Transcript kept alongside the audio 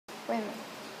Wait a minute.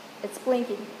 It's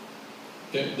blinking.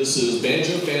 Okay, this is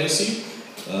Banjo Fantasy.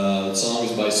 The song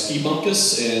is by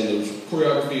Bumpkus, and the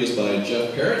choreography is by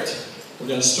Jeff Parrott. We're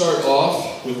going to start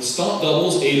off with stomp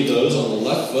doubles, 8 of those on the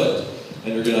left foot,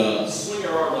 and you're going to swing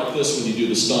your arm like this when you do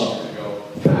the stomp. You're going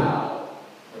to go pow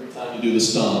every time you do the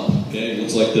stomp. Okay, it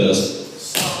looks like this.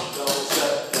 Stomp, double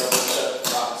step,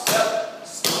 rock step.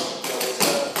 Stomp, double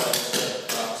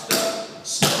step, rock step.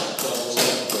 Stomp, double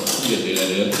step, you get the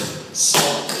idea.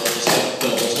 Stomp,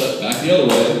 double step, back the other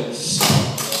way. Stomp,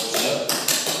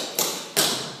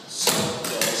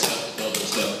 double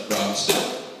step, rock step.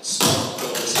 Stomp,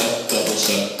 double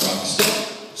step, rock step.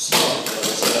 Stomp,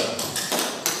 double step.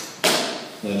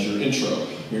 That's your intro.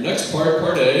 Your next part,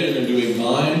 part A, you're going to do a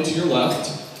vine to your left.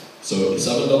 So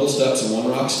 7 double steps and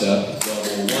 1 rock step.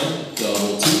 Double 1,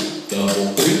 double 2,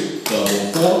 double 3,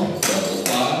 double 4, double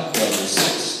 5, double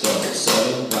 6, double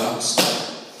 7, rock step.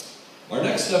 Our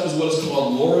next step is what is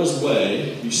called Laura's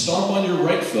Way. You stomp on your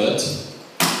right foot,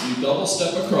 you double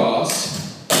step across,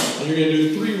 and you're going to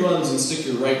do 3 runs and stick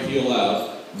your right heel out.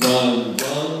 Run,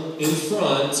 run in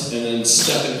front, and then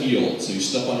step and heel. So you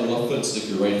step on your left foot, stick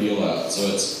your right heel out. So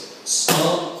it's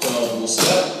stomp, double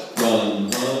step, run,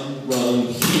 run, run,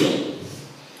 heel.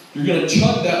 You're going to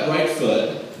chug that right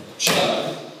foot,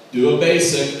 chug, do a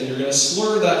basic, and you're going to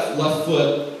slur that left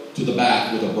foot to the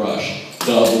back with a brush.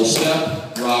 Double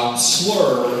step, rock,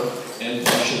 slur, and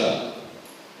brush it up.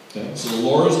 Okay, so the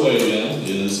Laura's Way again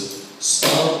is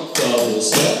stomp, double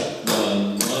step,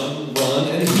 run, run, run,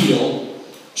 and heel.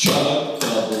 Chug,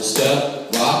 double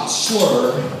step, rock,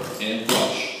 slur, and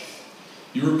brush.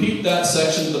 You repeat that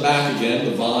section to the back again,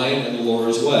 the vine and the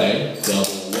Laura's Way.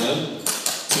 Double 1,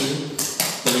 2,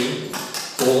 3,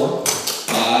 4,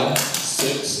 5,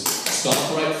 6.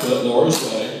 Stomp right foot, Laura's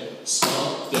Way.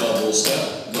 Stomp, double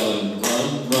step, run,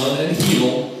 run, run, and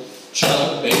heel.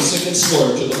 Chug, basic, and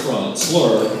slur to the front.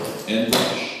 Slur, and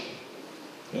brush.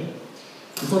 Okay?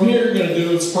 And from here, you're going to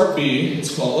do, it's part B.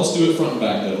 It's called, let's do it front and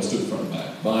back though. Let's do it front and back.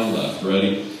 Vine left,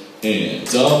 ready? And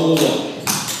double 1,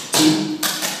 2,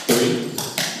 3,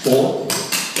 4,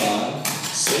 5,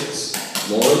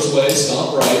 6. Laura's Way,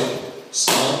 stomp right.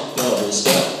 Stomp, double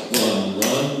step, run,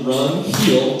 run, run,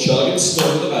 heel. Chug and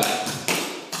slur to the back.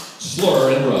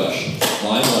 Slur and brush.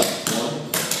 Vine left. 1,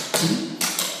 2,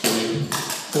 3,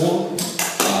 4,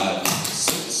 5,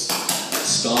 6.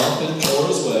 Stomp and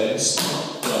Laura's Way.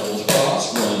 Stomp, double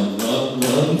cross, run, run,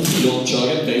 run, heel, chug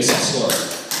and basic slur.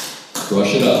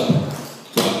 Brush it up.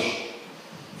 Brush.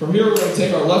 From here, we're going to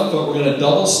take our left foot, we're going to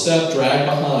double step, drag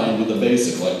behind with a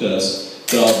basic like this.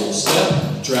 Double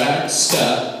step, drag,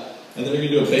 step, and then you're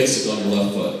going to do a basic on your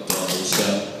left foot. Double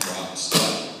step, rock,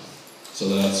 step. So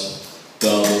that's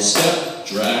double step,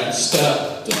 drag,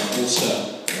 step, double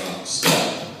step, rock,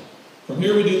 step. From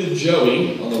here, we do the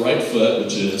Joey on the right foot,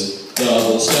 which is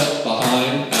double step,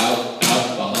 behind, out,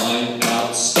 behind,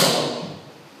 out, stomp.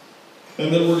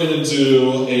 And then we're going to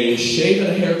do a shave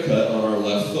and a haircut on our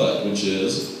left foot, which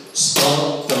is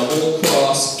stomp, double,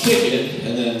 cross, kick it,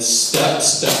 and then step,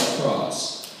 step,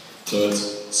 across. So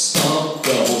it's stomp,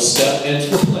 double, step,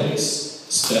 and replace,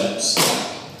 step,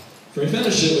 step. We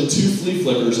finish it with 2 flea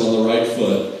flickers on the right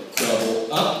foot.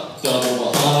 Double up,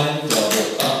 double behind,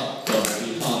 double up,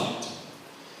 double behind.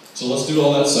 So let's do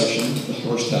all that section, the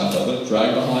first half of it.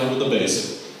 Drag behind with the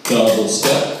basic. Double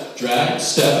step, drag,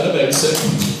 step, and a basic.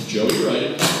 Joey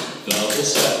right. Double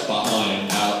step, behind,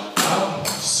 out, out.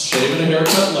 Shave and a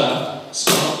haircut left.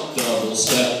 Stomp, double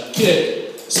step,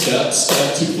 kick. Step,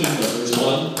 step, 2 flea flickers.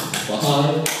 1,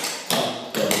 behind,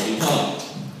 up, double behind.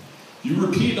 You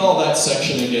repeat all that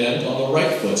section again on the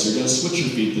right foot. So you're going to switch your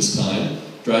feet this time.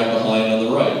 Drag behind on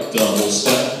the right. Double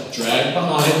step, drag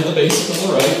behind with the basic on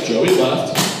the right. Joey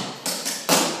left.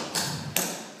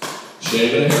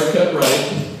 Shave and a haircut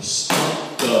right.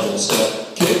 Stomp, double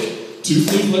step, kick. 2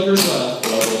 flea flickers left.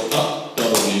 Double up,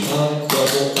 double behind,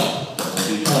 double up,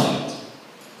 double behind.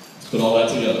 Let's put all that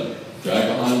together. Drag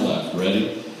behind left.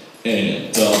 Ready?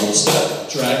 And double step,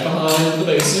 drag behind with the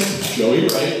basic. Joey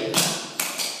right.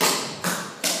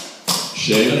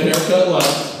 Shave and a haircut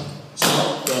left.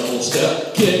 Stomp, double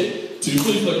step, kick. 2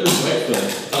 flea flickers right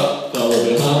foot. Up, double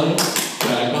behind.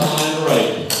 Drag behind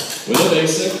right. With a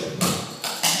basic.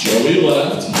 Joey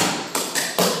left.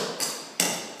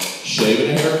 Shave and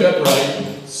a haircut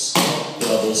right. Stomp,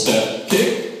 double step,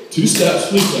 kick. 2 steps,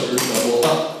 flea flickers. Double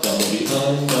up, double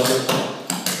behind, double up,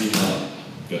 behind.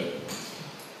 Good.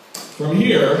 From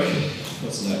here,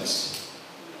 what's next?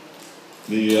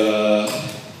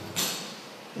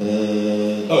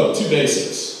 Oh, 2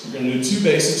 basics. You're going to do 2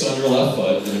 basics on your left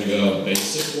foot. You're going to go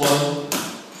basic 1,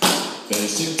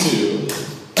 basic 2,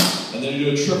 and then you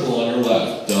do a triple on your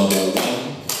left. Double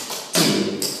 1,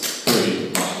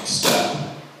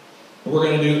 We're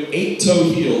going to do 8-toe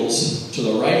heels to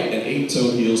the right and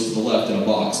 8-toe heels to the left in a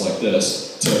box like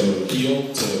this. Toe,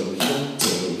 heel, toe, heel,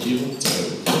 toe, heel, toe,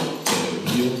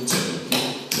 heel, toe,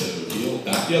 heel, toe, heel.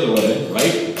 Back the other way.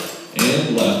 Right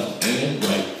and left and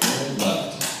right and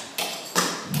left.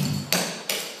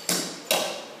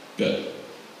 Good.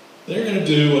 Then you're going to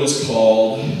do what is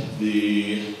called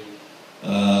the,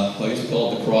 I guess we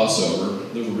call it the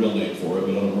crossover. There's a real name for it,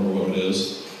 but I don't remember what it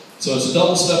is. So it's a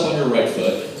double step on your right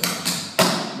foot.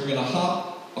 You're going to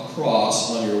hop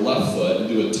across on your left foot and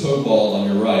do a toe ball on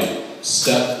your right.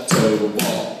 Step, toe,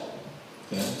 ball.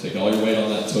 Okay? Take all your weight on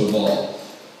that toe ball.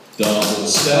 Double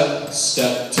step,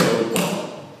 step, toe,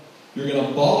 ball. You're going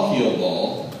to ball, heel,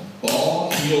 ball,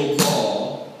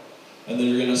 and then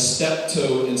you're going to step,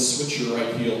 toe, and switch your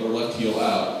right heel or left heel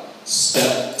out.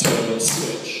 Step, toe, and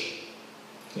switch.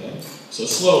 Okay? So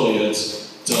slowly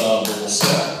it's double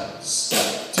step,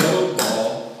 step, toe,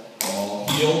 ball,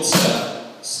 heel, step,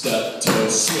 toe,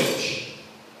 switch.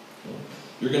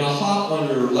 You're going to hop on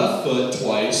your left foot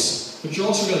twice, but you're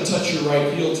also going to touch your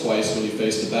right heel twice when you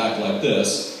face the back like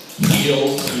this.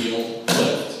 Heel, heel,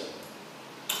 lift.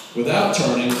 Without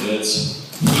turning,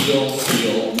 it's heel,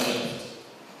 heel, lift.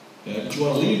 Okay? But you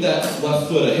want to leave that left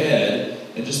foot ahead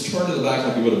and just turn to the back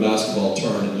like you would a basketball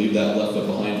turn and leave that left foot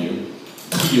behind you.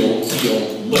 Heel,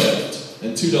 heel, lift.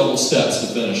 And 2 double steps to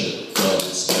finish it. Double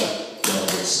step, double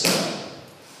step.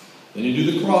 Then you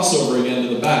do the crossover again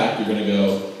to the back. You're going to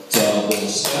go double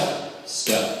step,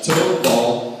 step, toe,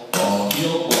 ball,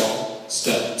 heel, ball,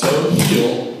 step, toe,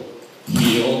 heel,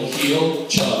 heel, heel,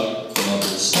 chug, double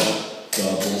step,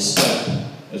 double step.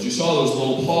 As you saw, there was a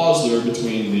little pause there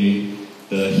between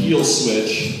the heel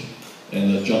switch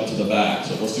and the jump to the back.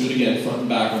 So let's do it again, front and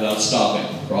back without stopping.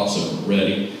 Crossover,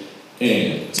 ready,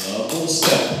 and double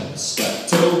step, step,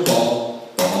 toe, ball,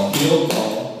 heel,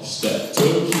 ball, step,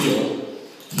 toe, heel,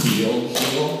 heel,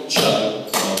 heel,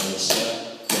 chug, double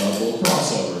step, double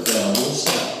crossover, double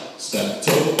step, step,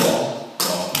 toe, ball,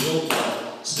 heel,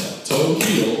 ball, step, toe,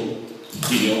 heel,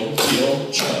 heel,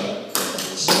 heel, chug,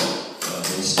 double step, double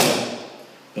step.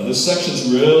 Now this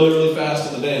section's really, really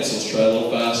fast in the dance, so let's try a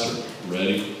little faster.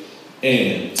 Ready?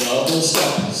 And double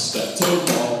step, step, toe,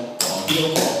 ball,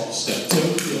 heel, ball, step, toe,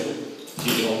 heel,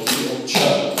 heel, heel,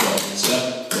 chug, double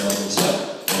step, double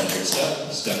step, double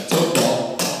step, step, toe,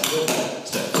 ball, heel, ball,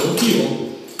 step, toe, heel,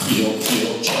 heel,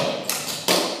 heel, chug.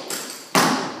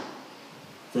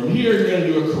 From here, you're going to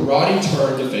do a karate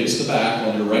turn to face the back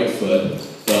on your right foot.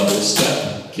 Double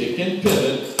step, kick and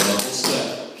pivot, double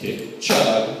step, kick,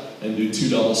 chug, and do 2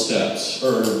 double steps.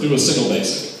 Or do a single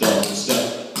basic. Double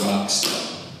step, rock, step.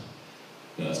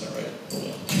 No, that's not right. Hold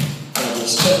on. Double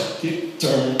step, kick,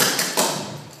 turn.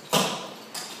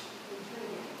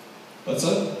 What's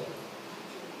that?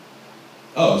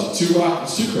 Oh, it's 2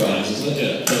 karates, isn't it?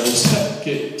 Yeah. Double step,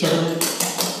 kick, turn,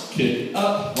 kick,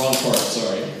 up. Wrong part,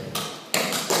 sorry.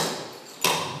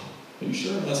 Are you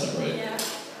sure? That's not right. Yeah.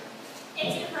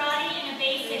 It's a karate and a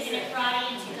basic and a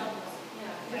karate and 2 doubles.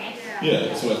 Right? Yeah,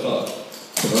 that's what I thought.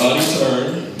 Karate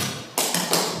turn.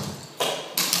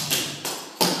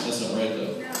 That's not right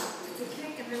though. No, it's a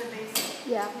kick and then a basic.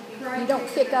 Yeah. You don't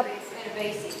kick up. And a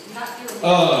basic. Not your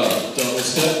Double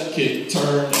step, kick,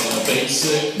 turn, and a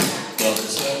basic. Double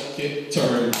step, kick,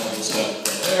 turn, double step.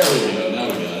 There we go, now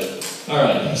we got it.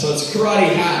 Alright, so it's a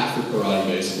karate half for karate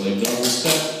basically. Double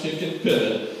step, kick and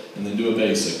pivot, and then do a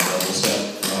basic. Double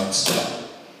step, rock, step.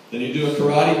 Then you do a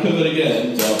karate pivot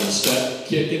again. Double step,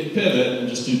 kick and pivot, and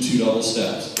just do 2 double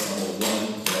steps. Double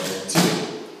 1, double 2.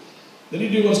 Then you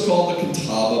do what's called the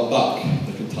kantaba buck.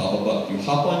 The kantaba buck. You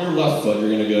hop on your left foot, you're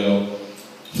going to go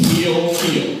heel,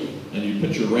 heel. And you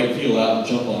put your right heel out and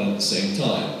jump on it at the same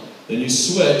time. Then you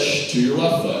switch to your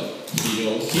left foot.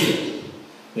 Heel, heel.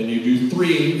 Then you do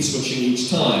 3, switching each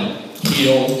time.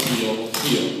 Heel, heel,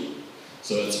 heel.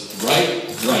 So it's right,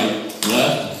 right,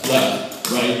 left,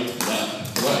 left, right,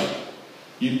 left, right.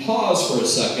 You pause for a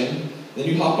second, then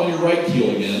you hop on your right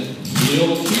heel again.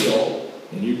 Heel, heel.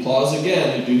 And you pause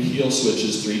again and do heel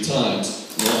switches 3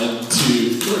 times. 1,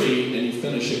 2, 3, and you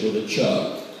finish it with a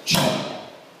chug. Chug.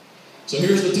 So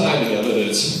here's the timing of it.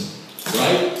 It's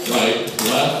right, right,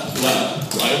 left,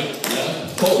 left, right,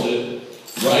 left, hold it,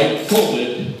 right, hold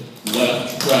it,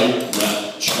 left, right,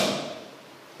 left, chug.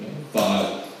 Okay,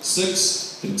 5,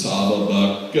 6, kantaba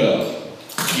buck, go.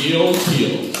 Heel,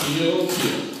 heel, heel,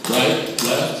 heel, right,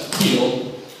 left,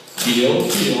 heel, heel,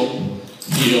 heel,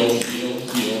 heel, heel,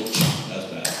 heel, chug. That's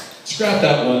bad. Scrap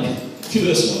that one. Do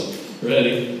this one.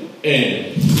 Ready?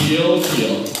 And heel,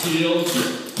 heel, heel,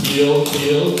 heel. Heel,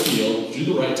 heel, heel. Do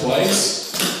the right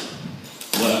twice.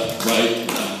 Left, right,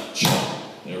 left, chop.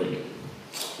 There we go.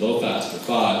 A little faster.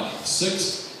 5,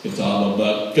 6, Katama,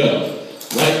 but go.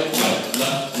 Right, right,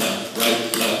 left, left,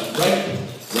 right, left, right,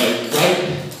 right, right,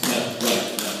 left,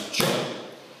 right, left, chug.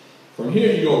 From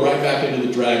here, you go right back into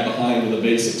the drag behind in the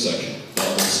basic section.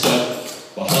 Double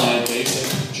step, behind,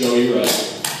 basic, Joey right.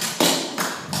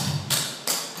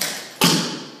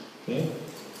 Okay.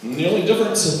 And the only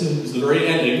difference is the very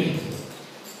ending,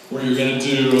 where you're going to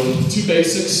do 2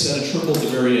 basics and a triple at the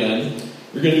very end.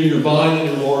 You're going to do your vine and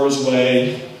your Laura's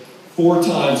Way 4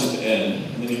 times at the end.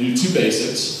 And then you do 2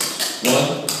 basics, 1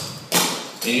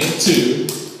 and 2.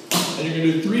 And you're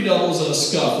going to do 3 doubles and a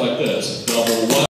scuff like this. Double 1.